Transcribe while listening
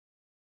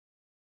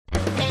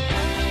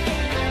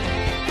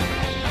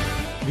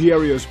The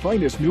area's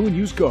finest new and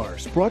used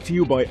cars, brought to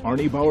you by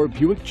Arnie Bauer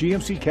Buick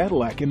GMC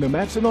Cadillac in the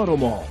Matteson Auto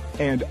Mall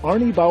and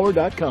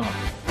ArnieBauer.com.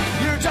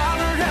 Your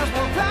dollar has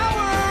more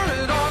power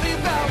at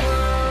Arnie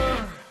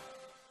Bauer.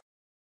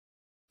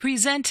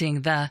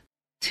 Presenting the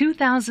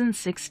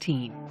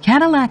 2016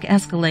 Cadillac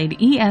Escalade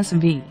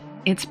ESV.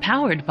 It's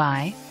powered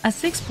by a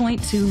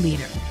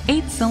 6.2-liter,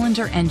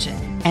 8-cylinder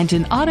engine and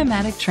an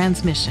automatic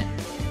transmission.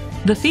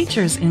 The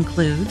features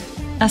include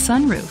a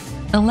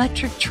sunroof,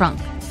 electric trunk,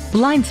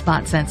 blind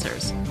spot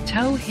sensors,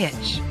 tow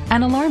hitch,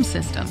 an alarm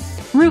system,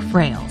 roof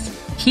rails,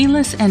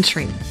 keyless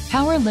entry,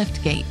 power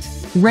lift gate,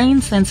 rain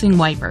sensing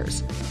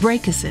wipers,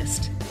 brake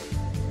assist.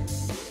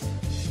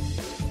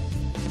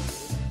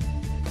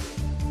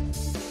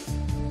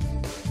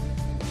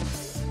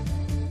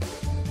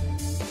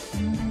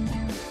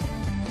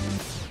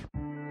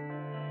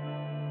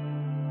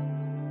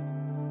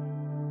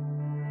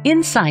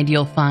 Inside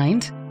you'll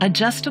find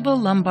adjustable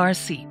lumbar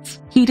seats,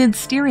 heated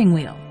steering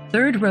wheel,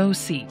 third-row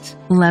seat,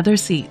 leather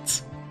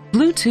seats,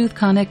 Bluetooth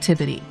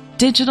connectivity,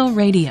 digital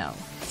radio,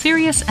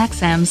 Sirius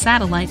XM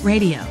satellite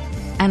radio,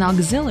 an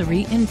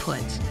auxiliary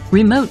input,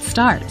 remote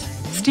start,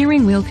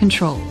 steering wheel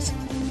controls.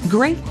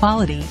 Great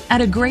quality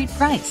at a great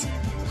price.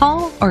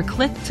 Call or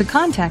click to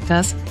contact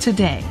us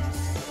today.